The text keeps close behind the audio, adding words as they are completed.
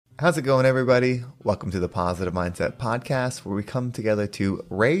How's it going, everybody? Welcome to the Positive Mindset Podcast, where we come together to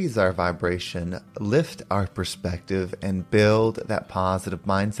raise our vibration, lift our perspective, and build that positive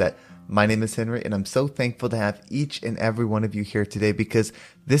mindset. My name is Henry, and I'm so thankful to have each and every one of you here today because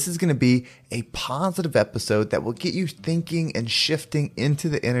this is going to be a positive episode that will get you thinking and shifting into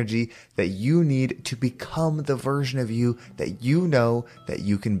the energy that you need to become the version of you that you know that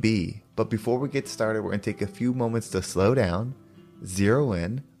you can be. But before we get started, we're going to take a few moments to slow down, zero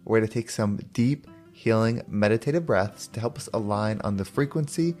in. We're going to take some deep, healing, meditative breaths to help us align on the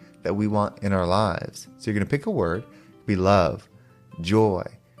frequency that we want in our lives. So you're going to pick a word, be love, joy,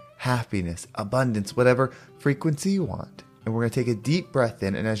 happiness, abundance, whatever frequency you want. And we're going to take a deep breath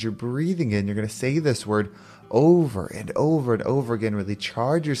in. And as you're breathing in, you're going to say this word over and over and over again. Really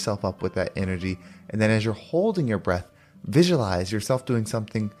charge yourself up with that energy. And then as you're holding your breath, visualize yourself doing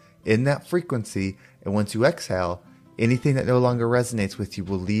something in that frequency. And once you exhale, anything that no longer resonates with you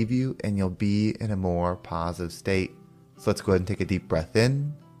will leave you and you'll be in a more positive state. So let's go ahead and take a deep breath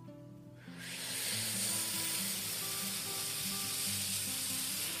in.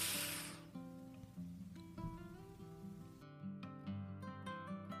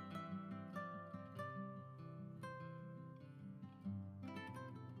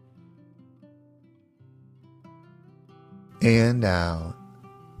 And out.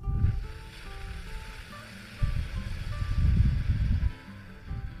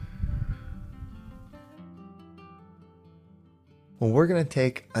 Well, we're going to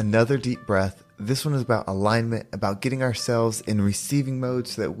take another deep breath. This one is about alignment, about getting ourselves in receiving mode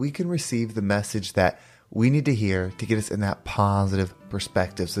so that we can receive the message that we need to hear to get us in that positive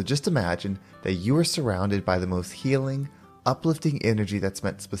perspective. So just imagine that you are surrounded by the most healing, uplifting energy that's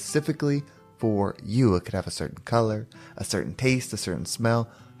meant specifically for you. It could have a certain color, a certain taste, a certain smell,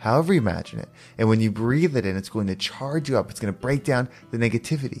 however you imagine it. And when you breathe it in, it's going to charge you up. It's going to break down the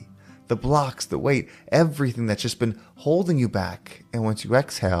negativity, the blocks, the weight, everything that's just been holding you back. And once you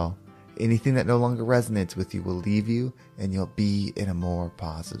exhale, anything that no longer resonates with you will leave you and you'll be in a more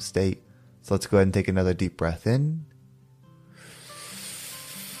positive state. So let's go ahead and take another deep breath in.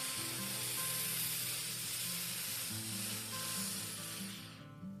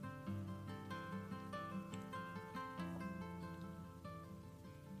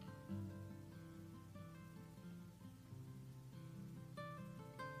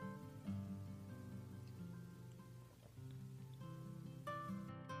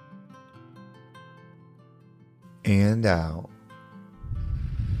 And out.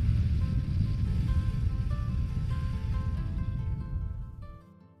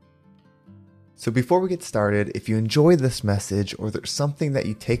 So before we get started, if you enjoy this message or there's something that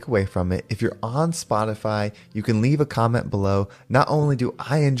you take away from it, if you're on Spotify, you can leave a comment below. Not only do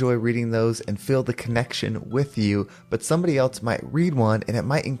I enjoy reading those and feel the connection with you, but somebody else might read one and it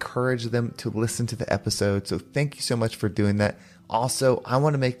might encourage them to listen to the episode. So thank you so much for doing that. Also, I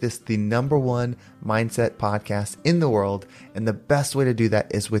want to make this the #1 mindset podcast in the world, and the best way to do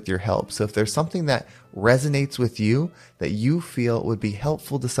that is with your help. So if there's something that resonates with you that you feel would be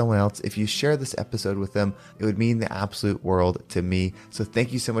helpful to someone else, if you share this episode with them, it would mean the absolute world to me. So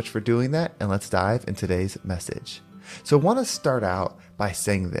thank you so much for doing that, and let's dive into today's message. So I want to start out by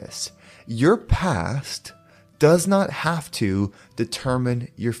saying this. Your past does not have to determine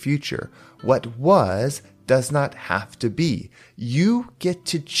your future. What was does not have to be. You get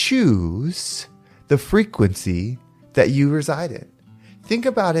to choose the frequency that you reside in. Think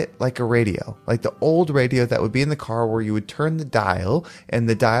about it like a radio, like the old radio that would be in the car where you would turn the dial, and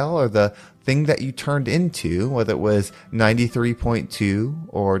the dial or the thing that you turned into, whether it was 93.2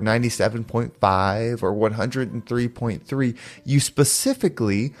 or 97.5 or 103.3, you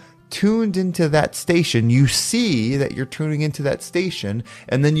specifically tuned into that station. You see that you're tuning into that station,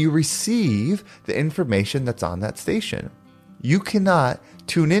 and then you receive the information that's on that station. You cannot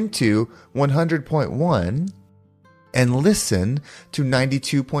tune into 100.1 and listen to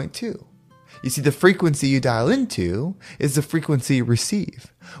 92.2. You see, the frequency you dial into is the frequency you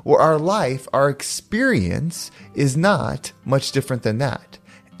receive. Where our life, our experience is not much different than that.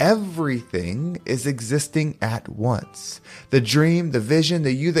 Everything is existing at once. The dream, the vision,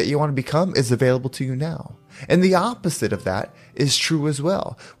 the you that you want to become is available to you now. And the opposite of that is true as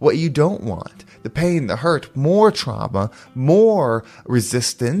well. What you don't want, the pain, the hurt, more trauma, more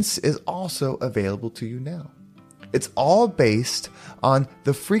resistance is also available to you now. It's all based on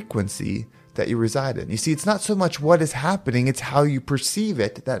the frequency that you reside in. You see, it's not so much what is happening, it's how you perceive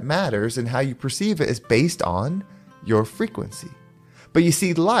it that matters, and how you perceive it is based on your frequency. But you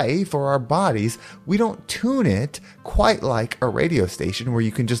see, life or our bodies, we don't tune it quite like a radio station where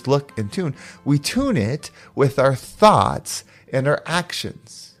you can just look and tune. We tune it with our thoughts and our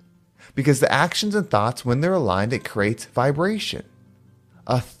actions. Because the actions and thoughts, when they're aligned, it creates vibration.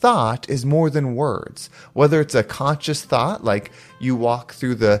 A thought is more than words. Whether it's a conscious thought, like you walk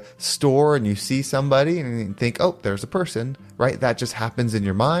through the store and you see somebody and you think, oh, there's a person, right? That just happens in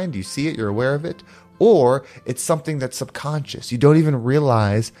your mind. You see it, you're aware of it. Or it's something that's subconscious. You don't even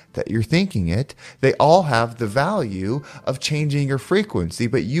realize that you're thinking it. They all have the value of changing your frequency,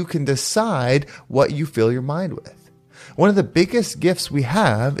 but you can decide what you fill your mind with. One of the biggest gifts we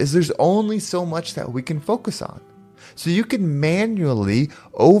have is there's only so much that we can focus on. So you can manually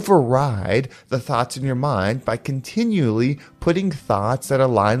override the thoughts in your mind by continually putting thoughts that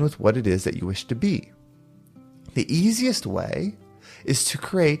align with what it is that you wish to be. The easiest way is to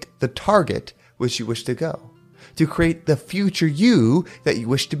create the target which you wish to go, to create the future you that you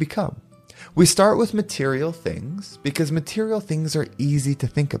wish to become. We start with material things because material things are easy to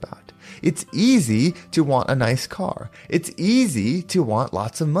think about. It's easy to want a nice car. It's easy to want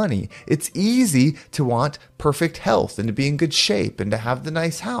lots of money. It's easy to want perfect health and to be in good shape and to have the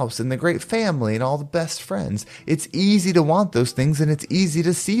nice house and the great family and all the best friends. It's easy to want those things and it's easy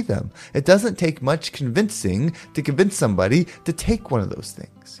to see them. It doesn't take much convincing to convince somebody to take one of those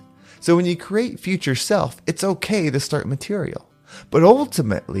things. So when you create future self, it's okay to start material. But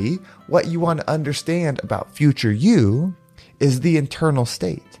ultimately, what you want to understand about future you is the internal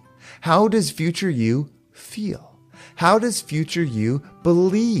state. How does future you feel? How does future you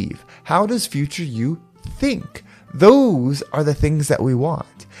believe? How does future you think? Those are the things that we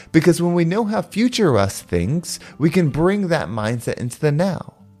want. Because when we know how future us thinks, we can bring that mindset into the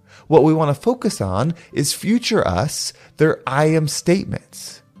now. What we want to focus on is future us, their I am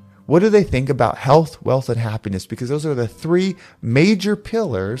statements. What do they think about health, wealth, and happiness? Because those are the three major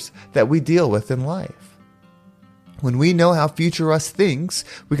pillars that we deal with in life. When we know how future us thinks,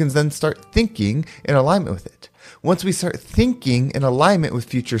 we can then start thinking in alignment with it. Once we start thinking in alignment with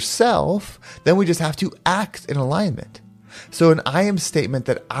future self, then we just have to act in alignment. So an I am statement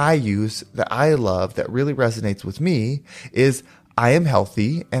that I use, that I love, that really resonates with me is I am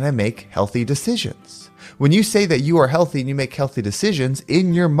healthy and I make healthy decisions. When you say that you are healthy and you make healthy decisions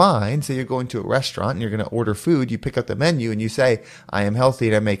in your mind, say you're going to a restaurant and you're going to order food, you pick up the menu and you say, I am healthy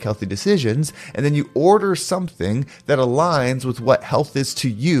and I make healthy decisions, and then you order something that aligns with what health is to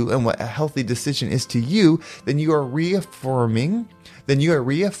you and what a healthy decision is to you, then you are reaffirming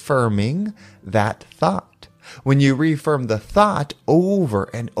that thought. When you reaffirm the thought over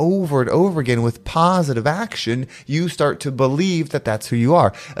and over and over again with positive action, you start to believe that that's who you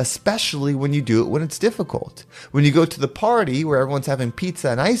are, especially when you do it when it's difficult. When you go to the party where everyone's having pizza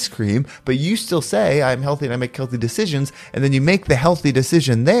and ice cream, but you still say, I'm healthy and I make healthy decisions, and then you make the healthy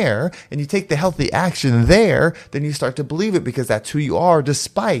decision there, and you take the healthy action there, then you start to believe it because that's who you are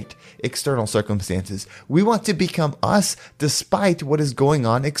despite external circumstances. We want to become us despite what is going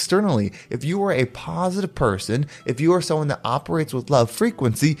on externally. If you are a positive person, if you are someone that operates with love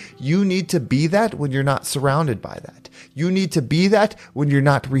frequency, you need to be that when you're not surrounded by that. You need to be that when you're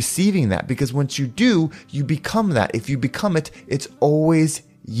not receiving that, because once you do, you become that. If you become it, it's always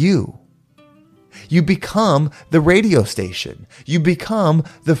you. You become the radio station. You become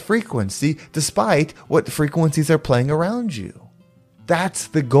the frequency despite what frequencies are playing around you. That's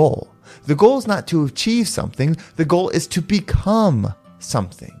the goal. The goal is not to achieve something. The goal is to become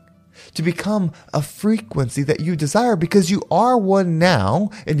something. To become a frequency that you desire, because you are one now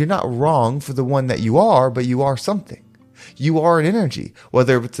and you're not wrong for the one that you are, but you are something. You are an energy,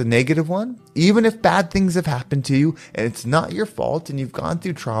 whether it's a negative one, even if bad things have happened to you and it's not your fault and you've gone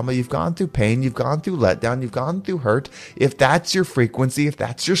through trauma, you've gone through pain, you've gone through letdown, you've gone through hurt. If that's your frequency, if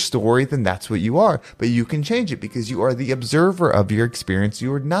that's your story, then that's what you are. But you can change it because you are the observer of your experience.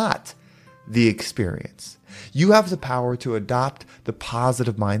 You are not the experience. You have the power to adopt the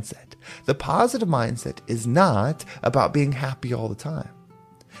positive mindset. The positive mindset is not about being happy all the time.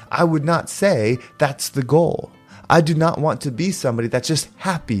 I would not say that's the goal. I do not want to be somebody that's just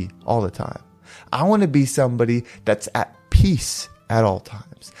happy all the time. I want to be somebody that's at peace at all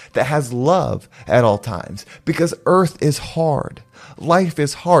times, that has love at all times, because earth is hard. Life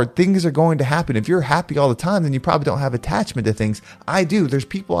is hard. Things are going to happen. If you're happy all the time, then you probably don't have attachment to things. I do. There's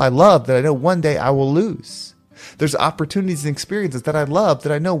people I love that I know one day I will lose. There's opportunities and experiences that I love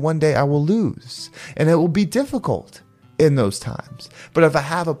that I know one day I will lose. And it will be difficult in those times. But if I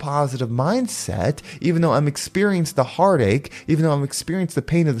have a positive mindset, even though I'm experiencing the heartache, even though I'm experiencing the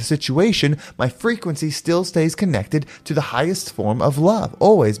pain of the situation, my frequency still stays connected to the highest form of love,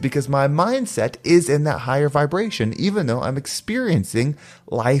 always, because my mindset is in that higher vibration, even though I'm experiencing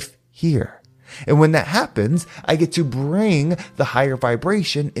life here. And when that happens, I get to bring the higher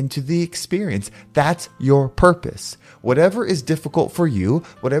vibration into the experience. That's your purpose. Whatever is difficult for you,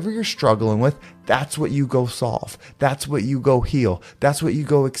 whatever you're struggling with, that's what you go solve. That's what you go heal. That's what you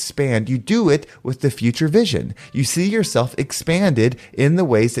go expand. You do it with the future vision. You see yourself expanded in the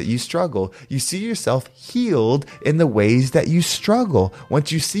ways that you struggle. You see yourself healed in the ways that you struggle.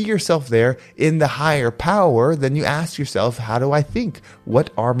 Once you see yourself there in the higher power, then you ask yourself, how do I think? What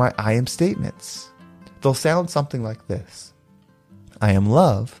are my I am statements? They'll sound something like this. I am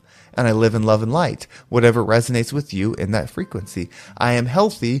love, and I live in love and light, whatever resonates with you in that frequency. I am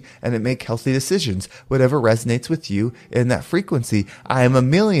healthy and I make healthy decisions, whatever resonates with you in that frequency. I am a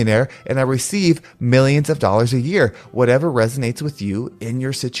millionaire and I receive millions of dollars a year, whatever resonates with you in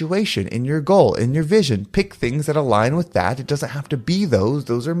your situation, in your goal, in your vision. Pick things that align with that. It doesn't have to be those.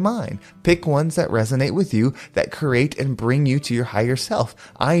 Those are mine. Pick ones that resonate with you, that create and bring you to your higher self.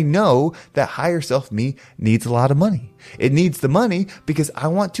 I know that higher self me needs a lot of money. It needs the money because I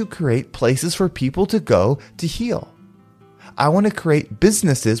want to create places for people to go to heal. I want to create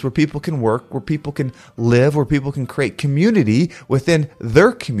businesses where people can work, where people can live, where people can create community within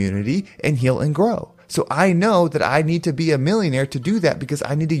their community and heal and grow. So I know that I need to be a millionaire to do that because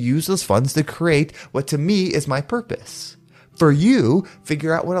I need to use those funds to create what to me is my purpose. For you,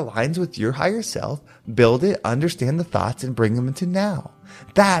 figure out what aligns with your higher self, build it, understand the thoughts, and bring them into now.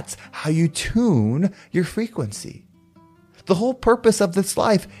 That's how you tune your frequency. The whole purpose of this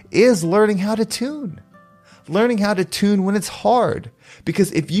life is learning how to tune. Learning how to tune when it's hard.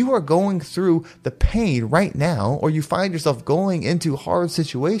 Because if you are going through the pain right now, or you find yourself going into hard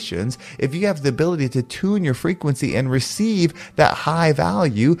situations, if you have the ability to tune your frequency and receive that high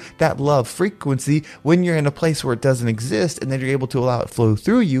value, that love frequency, when you're in a place where it doesn't exist, and then you're able to allow it flow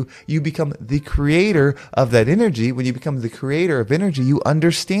through you, you become the creator of that energy. When you become the creator of energy, you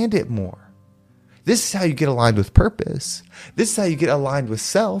understand it more. This is how you get aligned with purpose. This is how you get aligned with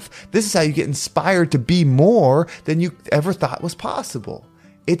self. This is how you get inspired to be more than you ever thought was possible.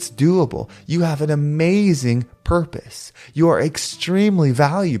 It's doable. You have an amazing purpose. You are extremely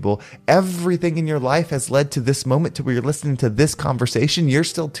valuable. Everything in your life has led to this moment, to where you're listening to this conversation. You're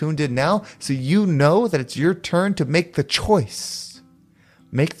still tuned in now, so you know that it's your turn to make the choice.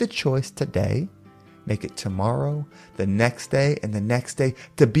 Make the choice today. Make it tomorrow, the next day, and the next day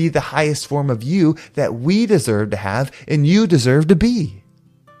to be the highest form of you that we deserve to have and you deserve to be.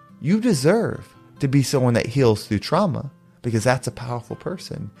 You deserve to be someone that heals through trauma because that's a powerful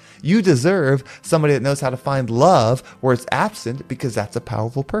person. You deserve somebody that knows how to find love where it's absent because that's a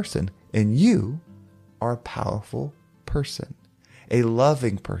powerful person. And you are a powerful person. A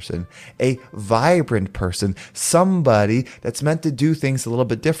loving person, a vibrant person, somebody that's meant to do things a little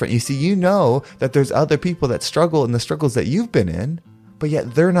bit different. You see, you know that there's other people that struggle in the struggles that you've been in, but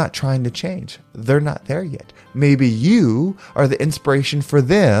yet they're not trying to change. They're not there yet. Maybe you are the inspiration for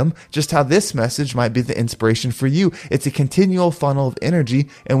them, just how this message might be the inspiration for you. It's a continual funnel of energy,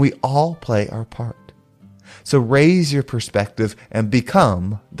 and we all play our part. So raise your perspective and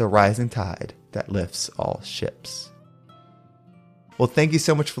become the rising tide that lifts all ships. Well, thank you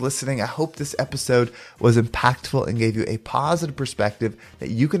so much for listening. I hope this episode was impactful and gave you a positive perspective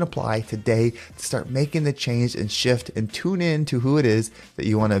that you can apply today to start making the change and shift and tune in to who it is that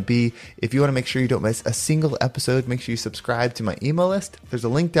you want to be. If you want to make sure you don't miss a single episode, make sure you subscribe to my email list. There's a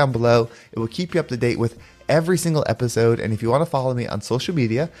link down below. It will keep you up to date with every single episode. And if you want to follow me on social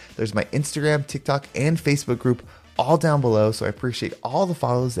media, there's my Instagram, TikTok, and Facebook group all down below. So I appreciate all the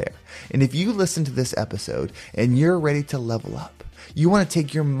follows there. And if you listen to this episode and you're ready to level up, you want to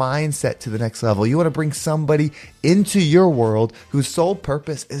take your mindset to the next level. You want to bring somebody into your world whose sole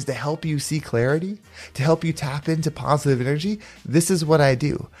purpose is to help you see clarity, to help you tap into positive energy. This is what I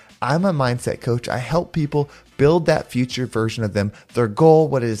do. I'm a mindset coach. I help people build that future version of them, their goal,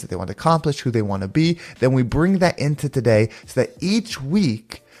 what it is that they want to accomplish, who they want to be. Then we bring that into today so that each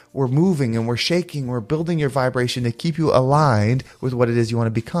week we're moving and we're shaking, we're building your vibration to keep you aligned with what it is you want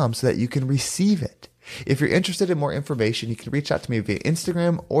to become so that you can receive it. If you're interested in more information, you can reach out to me via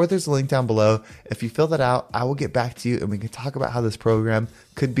Instagram, or there's a link down below. If you fill that out, I will get back to you and we can talk about how this program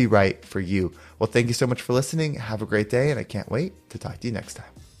could be right for you. Well, thank you so much for listening. Have a great day, and I can't wait to talk to you next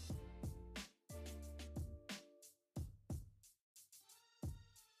time.